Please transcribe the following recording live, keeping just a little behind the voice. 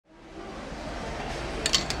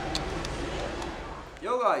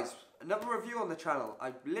Yo guys, another review on the channel.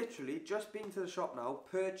 I've literally just been to the shop now,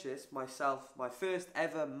 purchased myself my first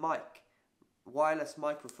ever mic, wireless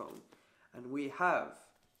microphone, and we have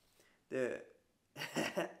the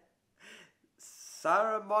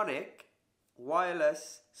Saramonic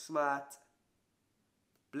wireless smart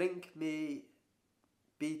BlinkMe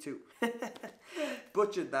B2.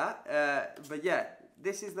 Butchered that, but yeah,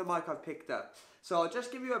 this is the mic I've picked up. So I'll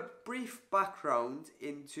just give you a brief background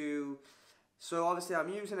into. So obviously I'm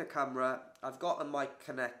using a camera, I've got a mic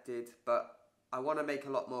connected, but I want to make a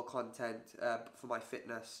lot more content for my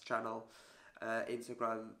fitness channel,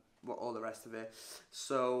 Instagram, all the rest of it.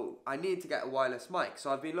 So I need to get a wireless mic.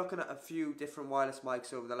 So I've been looking at a few different wireless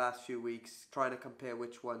mics over the last few weeks, trying to compare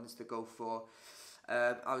which ones to go for.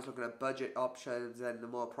 I was looking at budget options and the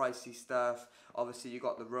more pricey stuff. Obviously you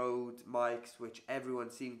got the Rode mics, which everyone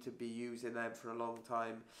seemed to be using them for a long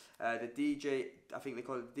time. The DJ, I think they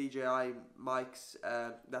call it DJI mics,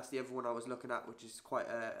 that's the other one I was looking at, which is quite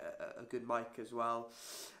a good mic as well.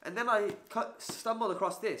 And then I stumbled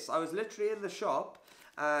across this. I was literally in the shop,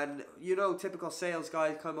 and you know, typical sales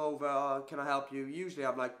guys come over, oh, can I help you? Usually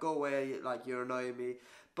I'm like, go away, like you're annoying me.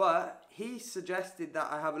 But he suggested that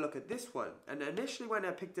I have a look at this one. And initially when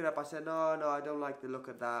I picked it up, I said, no, I don't like the look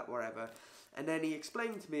of that, whatever. And then he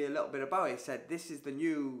explained to me a little bit about it. He said, this is the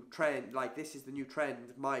new trend, this is the new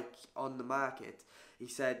trend mic on the market. He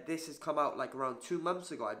said, this has come out like around 2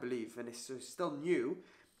 months ago, I believe, and it's still new.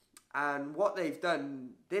 And what they've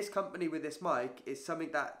done, this company with this mic, is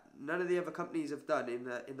something that none of the other companies have done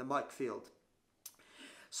in the mic field.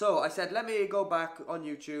 So I said, let me go back on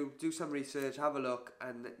YouTube, do some research, have a look,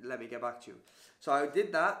 and let me get back to you. So I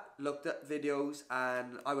did that, looked at videos,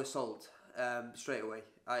 and I was sold straight away.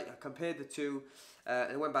 I compared the two,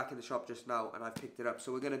 and went back in the shop just now, and I picked it up.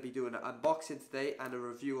 So we're going to be doing an unboxing today and a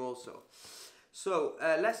review also. So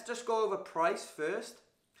let's just go over price first.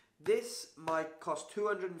 This mic cost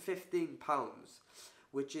 £215,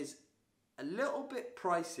 which is a little bit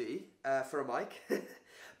pricey for a mic.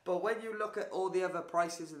 But when you look at all the other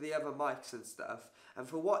prices of the other mics and stuff, and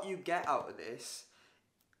for what you get out of this,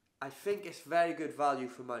 I think it's very good value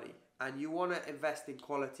for money. And you want to invest in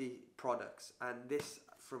quality products. And this,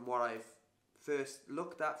 from what I've first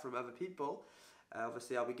looked at from other people,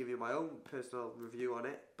 obviously I'll be giving you my own personal review on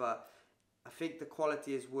it, but I think the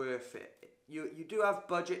quality is worth it. You do have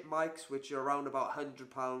budget mics, which are around about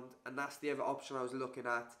 £100, and that's the other option I was looking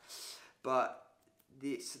at. But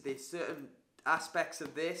there's certain aspects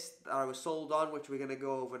of this that I was sold on, which we're going to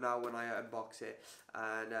go over now when I unbox it.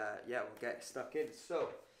 And yeah, we'll get stuck in. So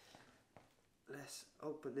let's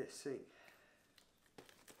open this thing.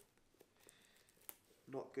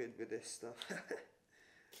 Not good with this stuff.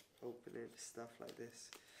 Opening stuff like this.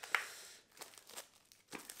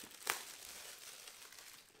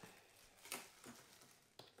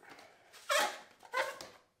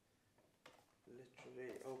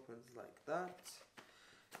 Literally opens like that.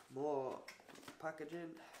 More packaging,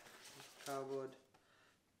 cardboard.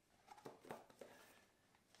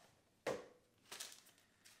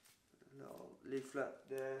 Little leaflet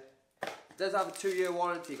there. It does have a 2-year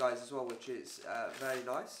warranty, guys, as well, which is very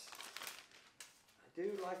nice. I do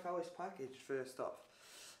like how it's packaged. First off,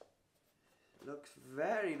 looks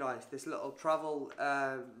very nice. This little travel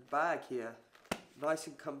bag here, nice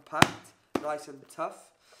and compact, nice and tough.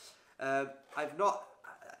 I've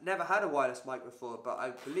never had a wireless mic before, but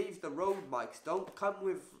I believe the Rode mics don't come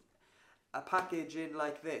with a package in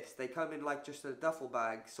like this. They come in like just a duffel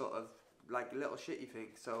bag, sort of like a little shitty thing.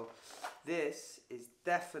 So this is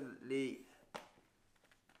definitely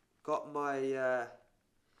got my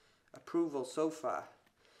approval so far.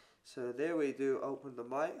 So there we do, open the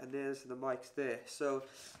mic, and there's the mics there. So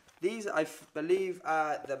these, I believe,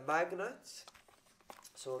 are the magnets.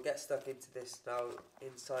 So we'll get stuck into this now.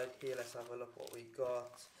 Inside here, let's have a look what we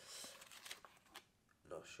got.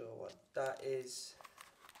 Not sure what that is.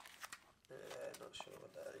 Not sure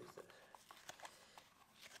what that is.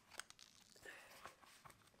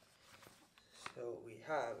 So we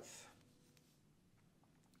have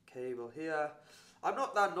cable here. I'm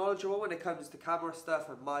not that knowledgeable when it comes to camera stuff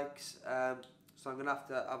and mics, so I'm gonna have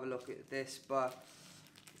to have a look at this, but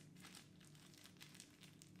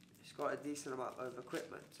got a decent amount of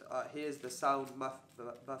equipment. Here's the sound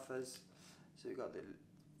buffers. So you've got the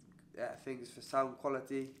things for sound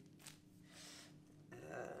quality.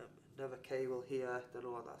 Another cable here. Don't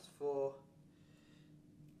know what that's for.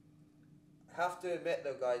 I have to admit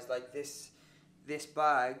though, guys, like this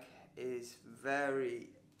bag is very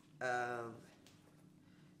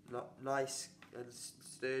not nice and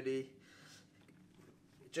sturdy.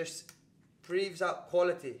 It just breathes out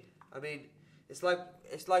quality. I mean,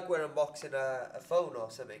 it's like we're unboxing a phone or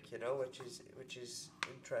something, you know, which is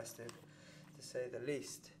interesting to say the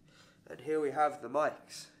least. And here we have the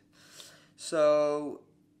mics. So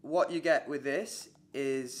what you get with this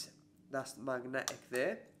is, that's magnetic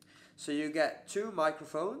there. So you get 2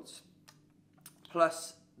 microphones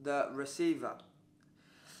plus the receiver.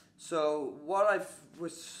 So what I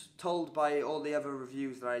was told by all the other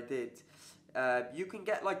reviews that I did, you can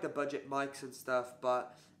get like the budget mics and stuff,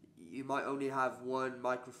 but you might only have 1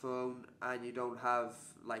 microphone and you don't have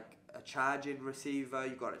like a charging receiver.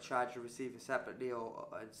 You've got to charge the receiver separately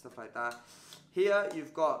and stuff like that. Here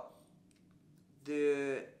you've got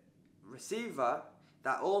the receiver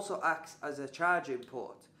that also acts as a charging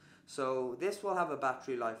port. So this will have a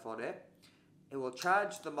battery life on it. It will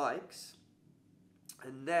charge the mics,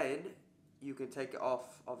 and then you can take it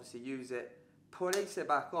off, obviously use it, place it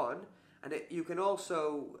back on, and you can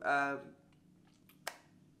also,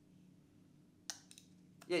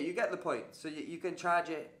 yeah, you get the point. So you can charge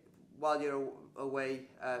it while you're away.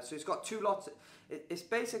 So it's got 2 lots. It's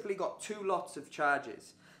basically got 2 lots of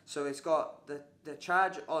charges. So it's got the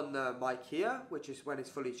charge on the mic here, which is when it's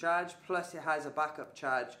fully charged, plus it has a backup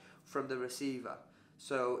charge from the receiver.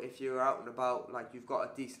 So if you're out and about, like you've got a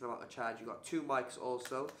decent amount of charge, you've got 2 mics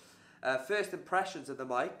also. First impressions of the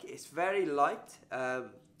mic, it's very light,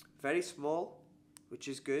 very small, which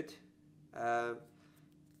is good.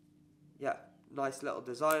 Yeah, nice little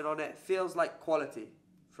design on it. Feels like quality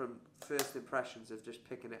from first impressions of just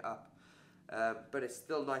picking it up. But it's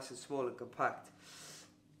still nice and small and compact.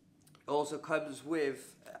 Also comes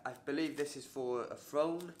with, I believe this is for a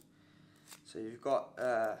phone. So you've got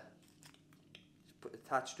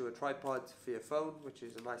attached to a tripod for your phone, which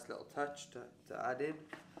is a nice little touch to add in.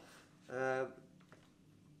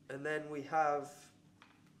 And then we have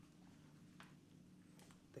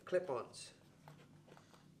the clip-ons.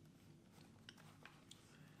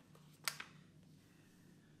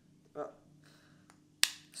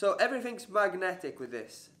 So everything's magnetic with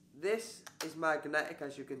this. This is magnetic,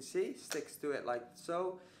 as you can see, sticks to it like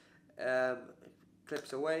so,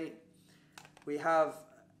 clips away. We have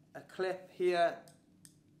a clip here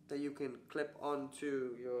that you can clip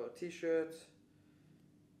onto your t-shirt,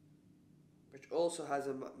 which also has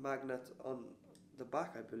a magnet on the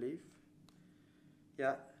back, I believe.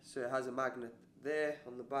 Yeah, so it has a magnet there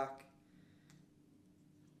on the back.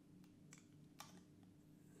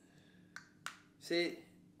 See,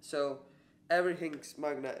 so everything's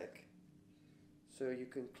magnetic. So you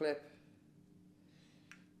can clip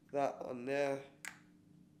that on there,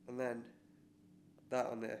 and then that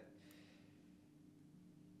on there.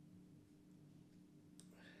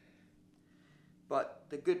 But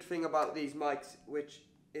the good thing about these mics, which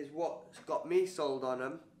is what got me sold on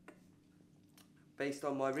them, based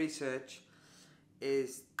on my research,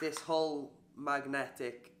 is this whole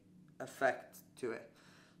magnetic effect to it.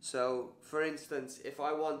 So, for instance, if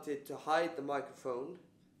I wanted to hide the microphone,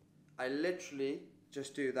 I literally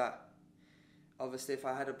just do that. Obviously, if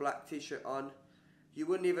I had a black t-shirt on, you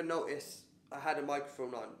wouldn't even notice I had a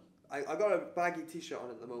microphone on. I got a baggy t-shirt on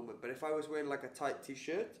at the moment, but if I was wearing like a tight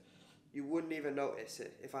t-shirt, you wouldn't even notice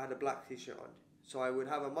it if I had a black t-shirt on. So I would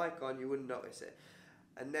have a mic on, you wouldn't notice it.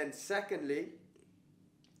 And then secondly,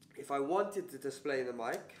 if I wanted to display the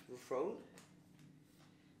microphone,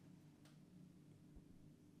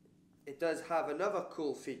 it does have another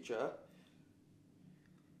cool feature.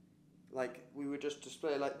 Like we would just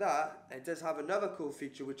display it like that. It does have another cool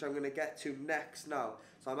feature which I'm going to get to next now.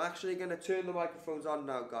 So I'm actually going to turn the microphones on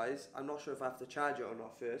now, guys. I'm not sure if I have to charge it or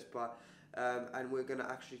not first, but and we're going to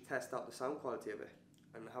actually test out the sound quality of it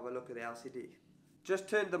and have a look at the LCD. Just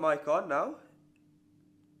turned the mic on now.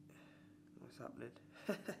 What's happening?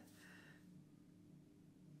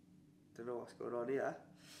 Don't know what's going on here.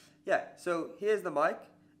 Yeah, so here's the mic.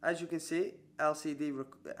 As you can see,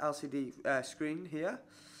 LCD screen here.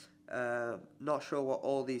 Not sure what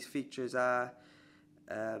all these features are,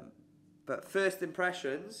 but first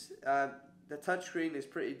impressions, the touchscreen is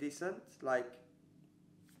pretty decent. Like,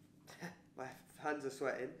 my hands are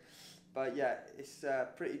sweating, but yeah, it's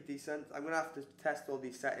pretty decent. I'm gonna have to test all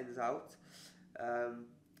these settings out,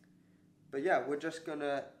 but yeah, we're just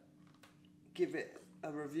gonna give it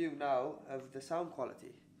a review now of the sound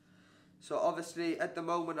quality. So obviously at the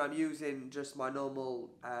moment I'm using just my normal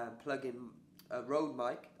plug-in Rode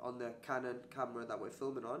mic on the Canon camera that we're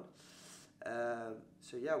filming on.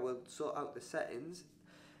 So yeah, we'll sort out the settings.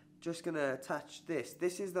 Just gonna attach this.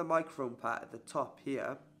 This is the microphone pad at the top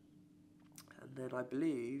here. And then I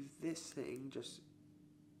believe this thing just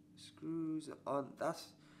screws on.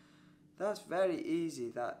 That's very easy.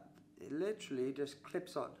 That it literally just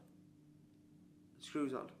clips on.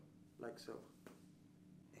 Screws on, like so.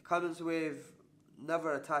 It comes with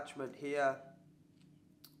another attachment here.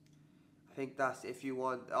 I think that's if you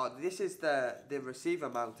want. Oh, this is the receiver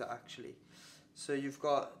mounter actually. So you've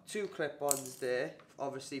got two clip-ons there,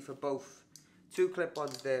 obviously for both. Two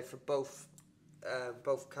clip-ons there for both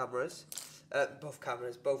cameras,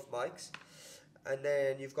 both mics, and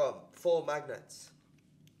then you've got 4 magnets.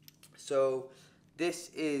 So this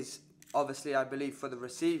is obviously, I believe, for the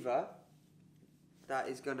receiver. That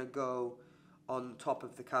is going to go on top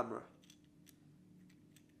of the camera.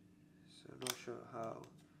 So I'm not sure how.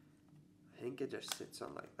 I think it just sits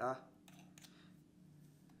on like that.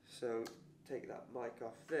 So take that mic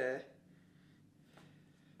off there.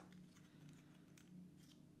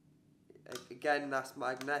 Again, that's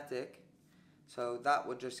magnetic. So that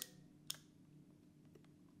would just...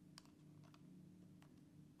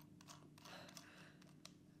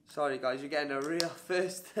 Sorry guys, you're getting a real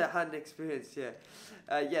first-hand experience here.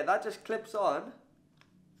 Yeah, that just clips on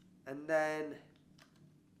and then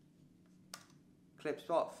clips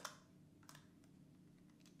off.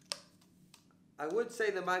 I would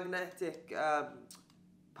say the magnetic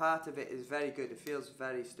part of it is very good. It feels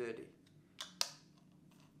very sturdy.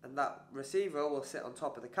 And that receiver will sit on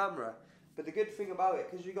top of the camera. But the good thing about it,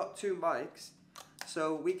 because you've got 2 mics,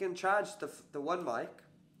 so we can charge the one mic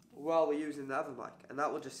while we're using the other mic, and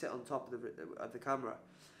that will just sit on top of the camera.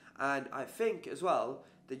 And I think as well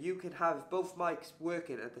that you can have both mics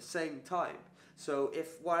working at the same time. So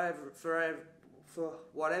if for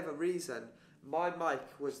whatever reason my mic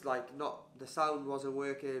was like the sound wasn't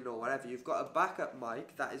working or whatever, you've got a backup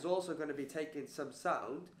mic that is also going to be taking some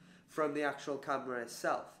sound from the actual camera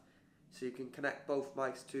itself. So you can connect both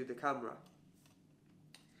mics to the camera,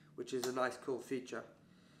 which is a nice cool feature.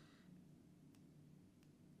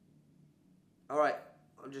 Alright,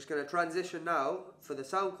 I'm just going to transition now for the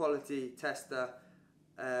sound quality tester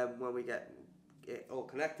when we get it all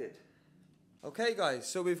connected. Okay guys,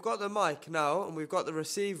 so we've got the mic now and we've got the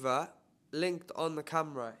receiver linked on the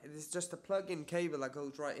camera. It is just a plug-in cable that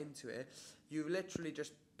goes right into it. You literally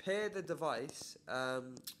just pair the device.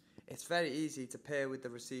 It's very easy to pair with the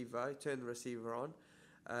receiver. You turn the receiver on.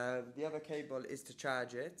 The other cable is to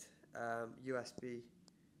charge it. USB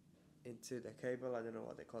into the cable. I don't know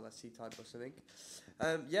what they call that, C-type or something.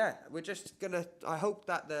 Yeah, we're just gonna, I hope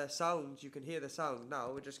that the sound, you can hear the sound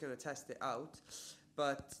now. We're just gonna test it out.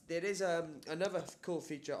 But there is another cool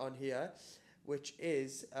feature on here, which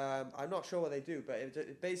is, I'm not sure what they do, but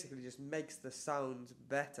it basically just makes the sound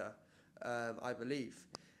better, I believe.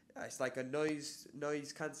 It's like a noise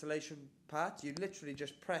cancellation part. You literally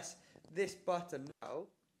just press this button now,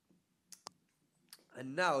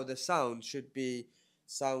 and now the sound should be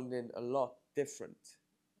sounding a lot different,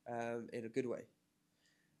 in a good way.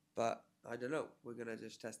 But I don't know, we're gonna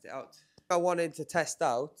just test it out. What I wanted to test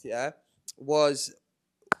out, yeah, was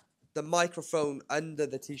the microphone under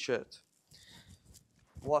the t-shirt.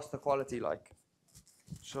 What's the quality like?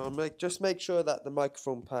 So just make sure that the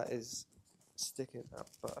microphone part is sticking up,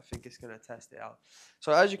 but I think it's going to test it out.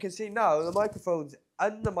 So as you can see now, the microphone's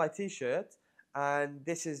under my t-shirt, and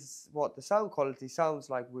this is what the sound quality sounds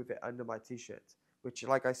like with it under my t-shirt, which,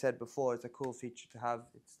 like I said before, is a cool feature to have.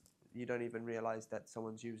 You don't even realize that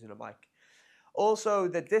someone's using a mic. Also,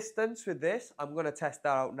 the distance with this, I'm going to test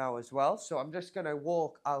that out now as well. So I'm just going to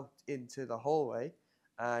walk out into the hallway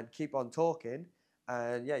and keep on talking.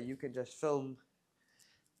 And yeah, you can just film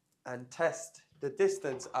and test the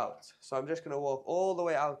distance out. So I'm just going to walk all the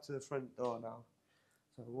way out to the front door now.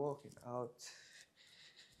 So I'm walking out.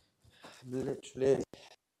 I'm literally...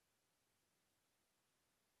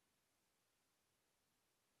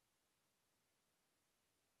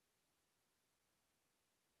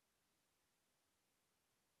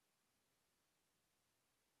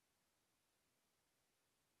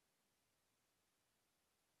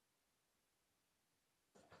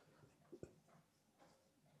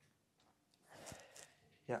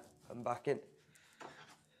 Yeah, I'm back in.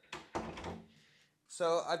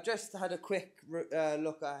 So I've just had a quick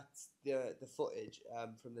look at the footage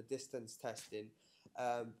from the distance testing.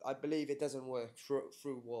 I believe it doesn't work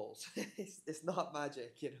through walls. It's not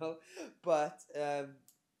magic, you know. But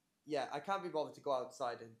yeah, I can't be bothered to go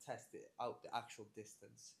outside and test it out, the actual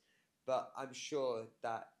distance. But I'm sure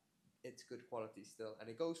that it's good quality still, and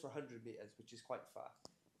it goes for 100 meters, which is quite far.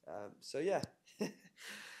 So yeah.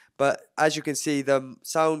 But as you can see, the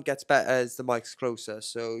sound gets better as the mic's closer,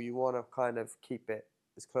 so you want to kind of keep it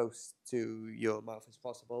as close to your mouth as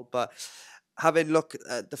possible. But having looked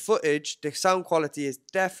at the footage, the sound quality is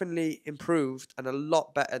definitely improved and a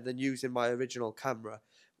lot better than using my original camera.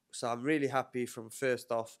 So I'm really happy from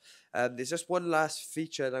first off. There's just one last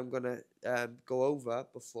feature that I'm going to go over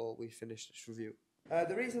before we finish this review.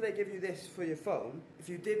 The reason they give you this for your phone, if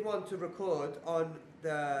you did want to record on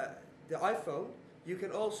the iPhone, you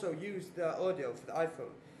can also use the audio for the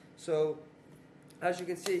iPhone. So, as you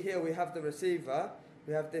can see here, we have the receiver,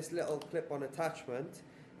 we have this little clip-on attachment,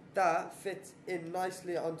 that fits in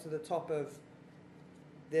nicely onto the top of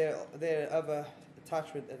their other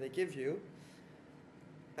attachment that they give you,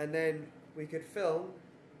 and then we could film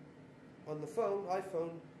on the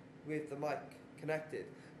iPhone, with the mic connected.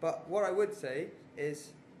 But what I would say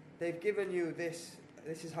is they've given you this.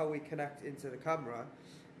 This is how we connect into the camera.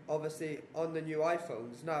 Obviously, on the new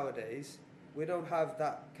iPhones nowadays, we don't have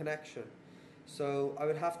that connection. So I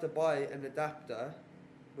would have to buy an adapter,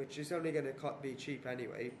 which is only going to be cheap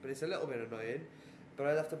anyway, but it's a little bit annoying. But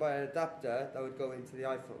I'd have to buy an adapter that would go into the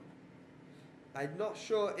iPhone. I'm not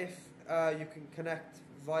sure if you can connect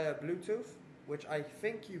via Bluetooth, which I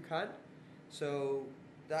think you can. So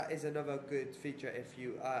that is another good feature if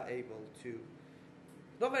you are able to.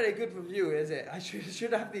 Not very good review, is it? I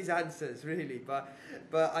should have these answers really, but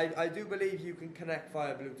I do believe you can connect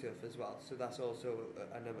via Bluetooth as well. So that's also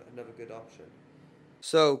another good option.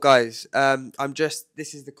 So guys,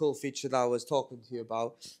 this is the cool feature that I was talking to you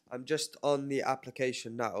about. I'm just on the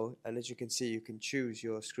application now, and as you can see, you can choose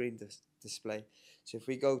your screen display. So if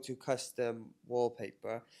we go to custom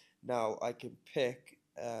wallpaper, now I can pick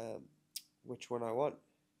which one I want.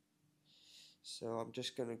 So I'm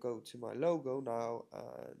just going to go to my logo now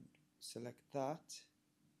and select that.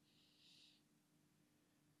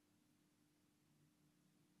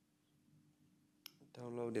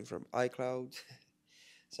 Downloading from iCloud.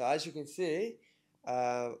 So as you can see,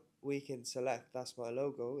 we can select, that's my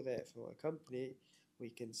logo there for my company. We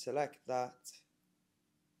can select that.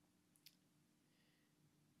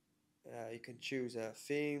 You can choose a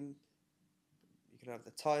theme. You can have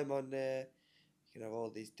the time on there. You can have all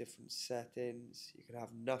these different settings. You can have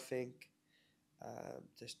nothing.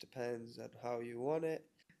 Just depends on how you want it.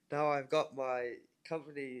 Now I've got my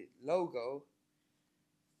company logo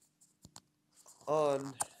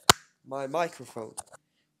on my microphone,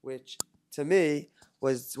 which to me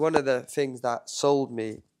was one of the things that sold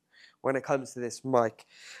me when it comes to this mic.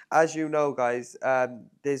 As you know, guys,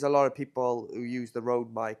 there's a lot of people who use the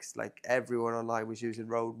Rode mics. Like everyone online was using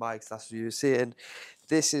Rode mics. That's what you're seeing.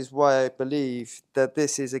 This is why I believe that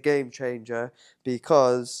this is a game changer,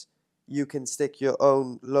 because you can stick your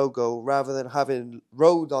own logo rather than having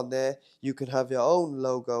Rode on there. You can have your own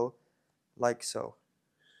logo, like so.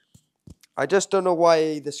 I just don't know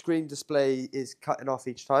why the screen display is cutting off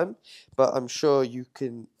each time, but I'm sure you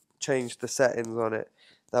can change the settings on it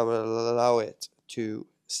that will allow it to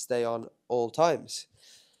stay on all times.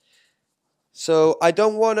 So I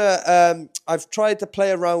don't want to, I've tried to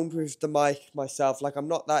play around with the mic myself. Like, I'm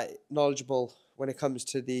not that knowledgeable when it comes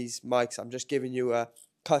to these mics. I'm just giving you a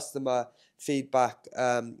customer feedback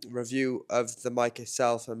review of the mic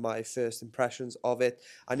itself and my first impressions of it.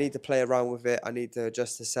 I need to play around with it. I need to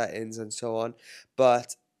adjust the settings and so on.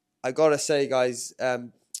 But I gotta say, guys,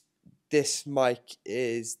 this mic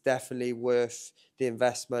is definitely worth the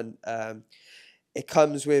investment. It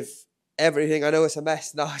comes with everything. I know it's a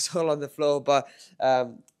mess now, it's all on the floor, but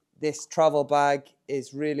this travel bag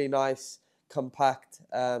is really nice, compact,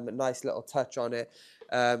 a nice little touch on it.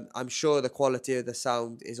 I'm sure the quality of the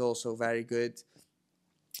sound is also very good.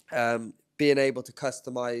 Being able to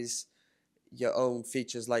customize your own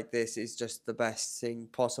features like this is just the best thing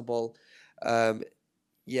possible.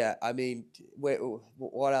 Yeah, I mean,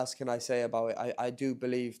 what else can I say about it? I do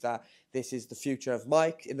believe that this is the future of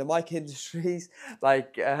mic in the mic industries.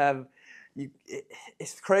 Like,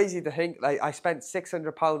 it's crazy to think. Like, I spent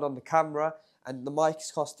 £600 on the camera, and the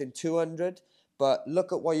mic's costing 200. But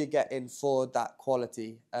look at what you're getting for that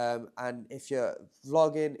quality. And if you're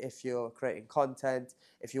vlogging, if you're creating content,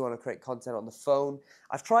 if you want to create content on the phone,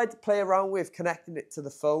 I've tried to play around with connecting it to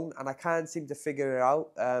the phone, and I can't seem to figure it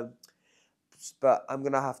out. But I'm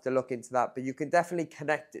going to have to look into that. But you can definitely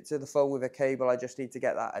connect it to the phone with a cable. I just need to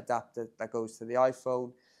get that adapter that goes to the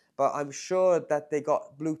iPhone. But I'm sure that they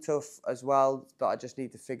got Bluetooth as well, but I just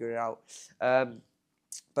need to figure it out.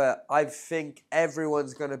 But I think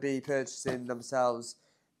everyone's going to be purchasing themselves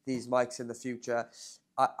these mics in the future.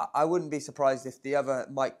 I wouldn't be surprised if the other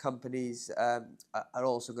mic companies are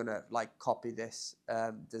also going to like copy this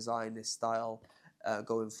design, this style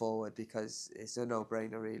going forward, because it's a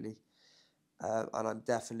no-brainer really. And I'm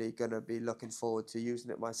definitely going to be looking forward to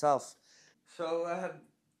using it myself. So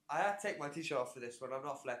I had to take my t-shirt off for this one. I'm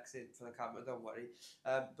not flexing for the camera, don't worry.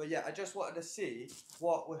 But yeah, I just wanted to see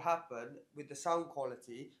what would happen with the sound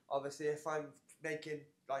quality. Obviously, if I'm making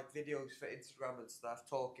like videos for Instagram and stuff,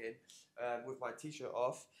 talking with my t-shirt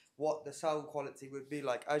off, what the sound quality would be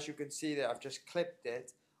like. As you can see there, I've just clipped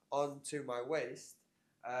it onto my waist.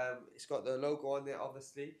 It's got the logo on there,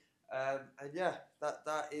 obviously, and yeah,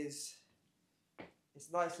 that is,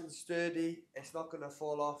 it's nice and sturdy. It's not gonna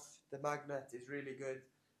fall off. The magnet is really good,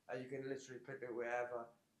 and you can literally clip it wherever.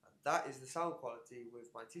 And that is the sound quality with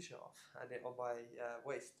my t-shirt off and it on my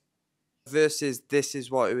waist. Versus this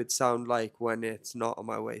is what it would sound like when it's not on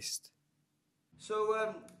my waist.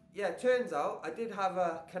 So yeah, it turns out I did have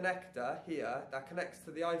a connector here that connects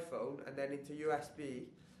to the iPhone and then into USB,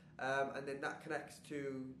 and then that connects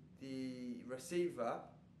to the receiver.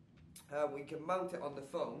 We can mount it on the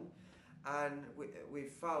phone, and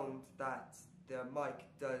we've found that the mic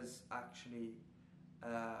does actually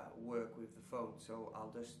work with the phone. So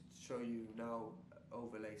I'll just show you now,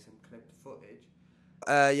 overlay some clipped footage.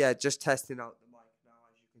 Yeah, just testing out the mic now.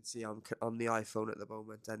 As you can see, I'm on the iPhone at the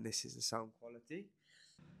moment, and this is the sound quality.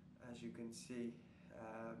 As you can see,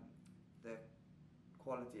 the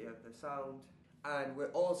quality of the sound. And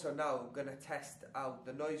we're also now going to test out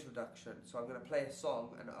the noise reduction. So I'm going to play a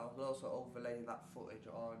song, and I'll also overlay that footage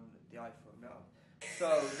on the iPhone now.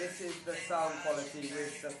 So this is the sound quality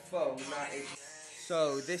with the phone.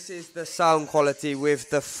 This is the sound quality with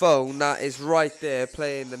the phone that is right there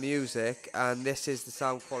playing the music, and this is the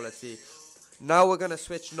sound quality. Now we're going to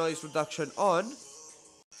switch noise reduction on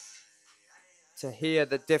to hear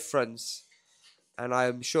the difference, and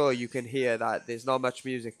I'm sure you can hear that there's not much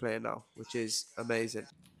music playing now, which is amazing.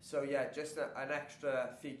 So yeah, just an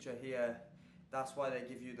extra feature here. That's why they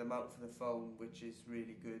give you the mount for the phone, which is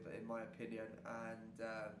really good in my opinion. And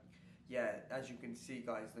yeah, as you can see,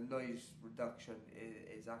 guys, the noise reduction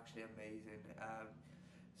is actually amazing.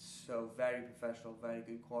 So very professional, very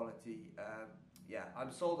good quality. Yeah,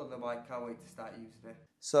 I'm sold on the mic. Can't wait to start using it.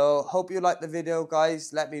 So hope you liked the video,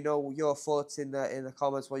 guys. Let me know your thoughts in the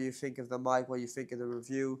comments. What you think of the mic, what you think of the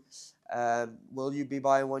review. Will you be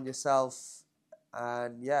buying one yourself?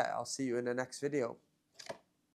 And yeah, I'll see you in the next video.